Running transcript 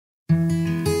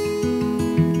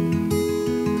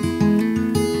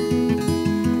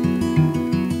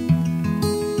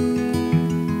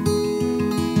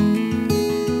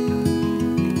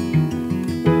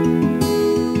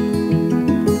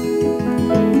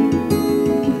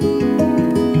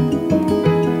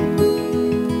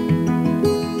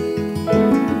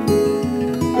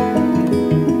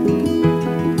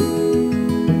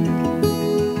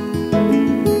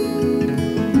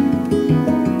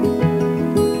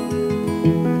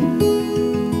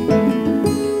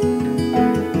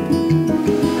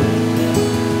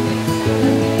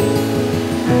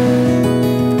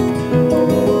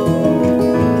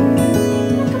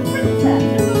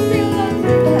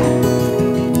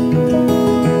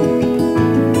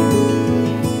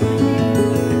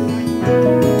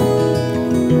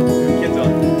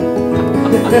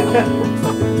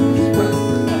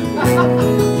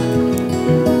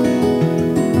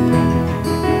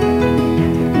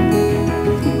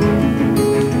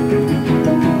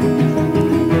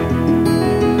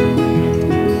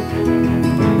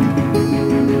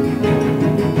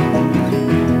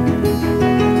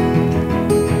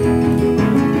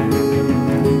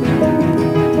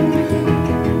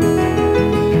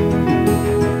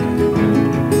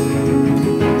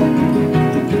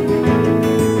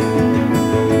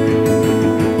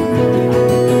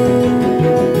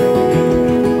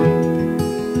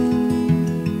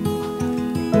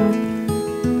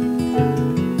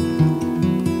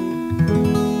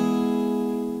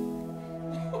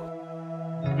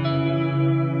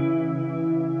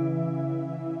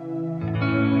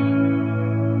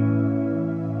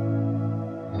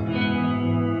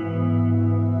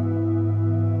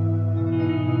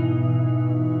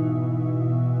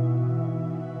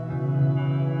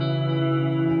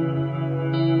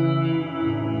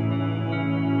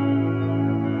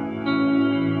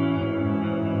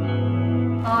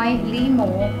I, Lee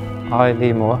Moore. I,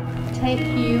 Lee Moore. Take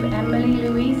you, Emily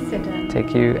Louise Siddon.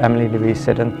 Take you, Emily Louise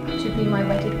Siddon. To be my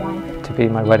wedded wife. To be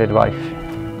my wedded wife.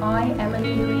 I,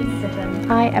 Emily Louise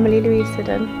Siddon. I, Emily Louise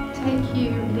Siddon. Take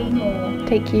you, Lee Moore.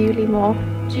 Take you, Lee Moore.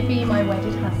 To be my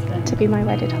wedded husband. To be my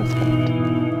wedded husband.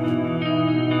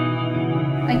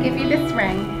 I give you this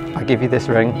ring. I give you this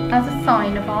ring. As a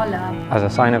sign of our love. As a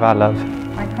sign of our love.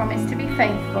 I promise to be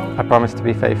faithful. I promise to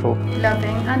be faithful.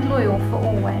 Loving and loyal for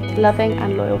always. Loving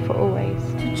and loyal for always.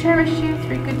 To cherish you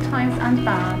through good times and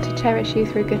bad. To cherish you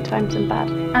through good times and bad.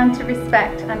 And to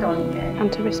respect and honour you.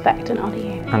 And to respect and honour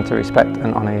you. And to respect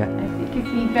and honour you. It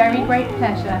gives me very great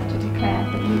pleasure to declare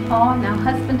that you are now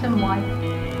husband and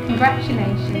wife.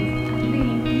 Congratulations, and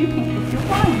Lee, you can kiss your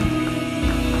wife.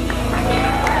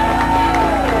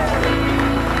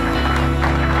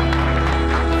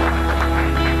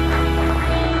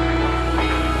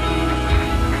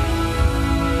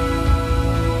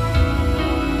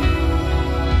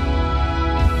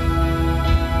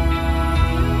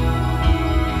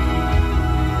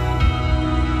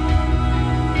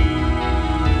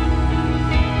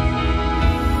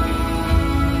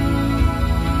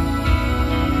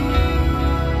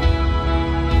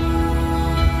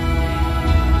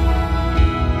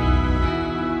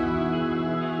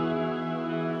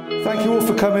 Thank you all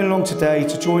for coming along today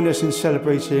to join us in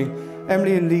celebrating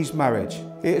Emily and Lee's marriage.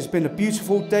 It has been a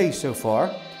beautiful day so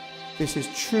far. This is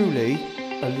truly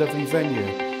a lovely venue,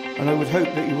 and I would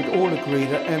hope that you would all agree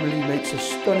that Emily makes a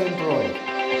stunning bride.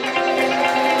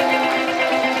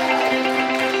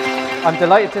 I'm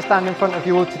delighted to stand in front of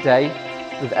you all today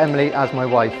with Emily as my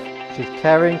wife. She's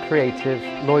caring, creative,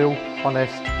 loyal,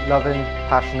 honest, loving,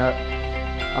 passionate.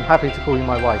 I'm happy to call you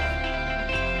my wife.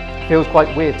 It feels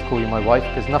quite weird to call you my wife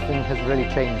because nothing has really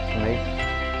changed for me,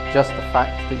 just the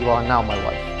fact that you are now my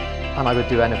wife, and I would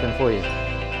do anything for you.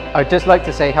 I'd just like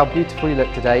to say how beautiful you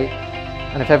look today,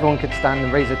 and if everyone could stand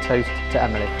and raise a toast to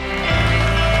Emily.